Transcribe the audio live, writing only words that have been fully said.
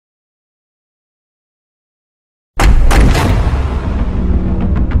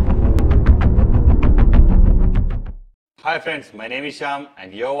Hi friends, my name is Shyam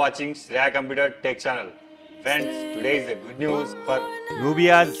and you're watching Shreya Computer Tech Channel. Friends, today is the good news for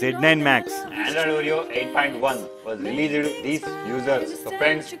Nubia Z9 Max. Android Oreo 8.1 was released to these users. So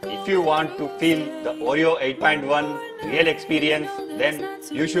friends, if you want to feel the Oreo 8.1 real experience, then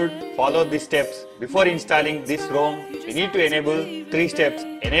you should follow these steps. Before installing this ROM, we need to enable 3 steps.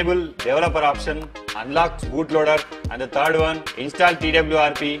 Enable developer option, unlock bootloader, and the third one, install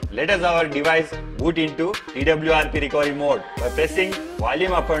twrp. Let us our device boot into twrp recovery mode by pressing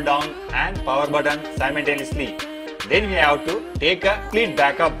volume up and down and power button simultaneously. Then we have to take a complete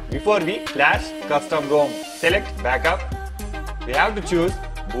backup before we flash custom ROM. Select backup. We have to choose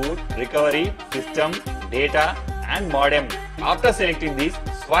boot, recovery, system, data and modem. After selecting this,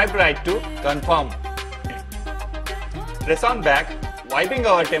 swipe right to confirm. Press on back. Wiping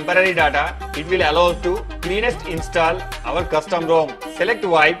our temporary data, it will allow us to cleanest install our custom ROM. Select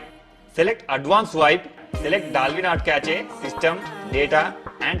wipe, select advanced wipe, select Dolby Not Cache, system, data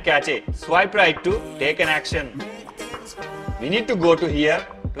and cache. Swipe right to take an action. We need to go to here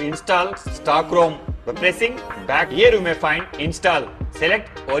to install stock ROM. By pressing back, here you may find install.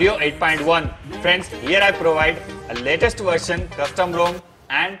 Select Oreo 8.1. Friends, here I provide a latest version custom ROM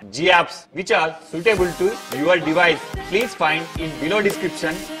and G-apps which are suitable to your device. Please find in below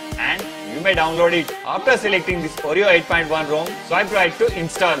description and you may download it. After selecting this Oreo 8.1 ROM, swipe right to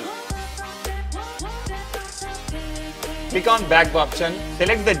install. Click on back option,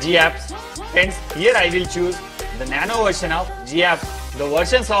 select the G-apps. Friends, here I will choose the nano version of G-apps. The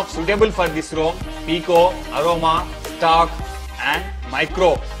versions of suitable for this ROM, Pico, Aroma, Stock and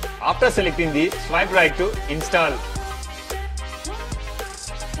Micro. After selecting these, swipe right to install.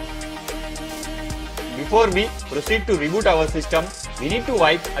 Before we proceed to reboot our system, we need to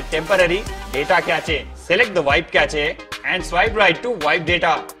wipe a temporary data cache. Select the wipe cache and swipe right to wipe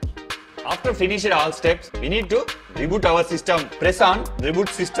data. After finishing all steps, we need to reboot our system. Press on Reboot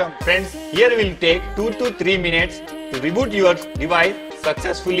System. Friends, here will take 2 to 3 minutes to reboot your device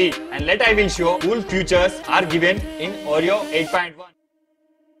successfully, and let I will show cool features are given in Oreo 8.1.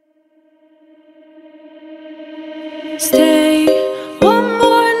 Stay one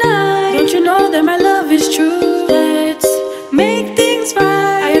more night. Don't you know that my love is true? Let's make things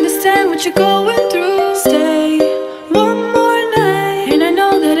right. I understand what you're going through.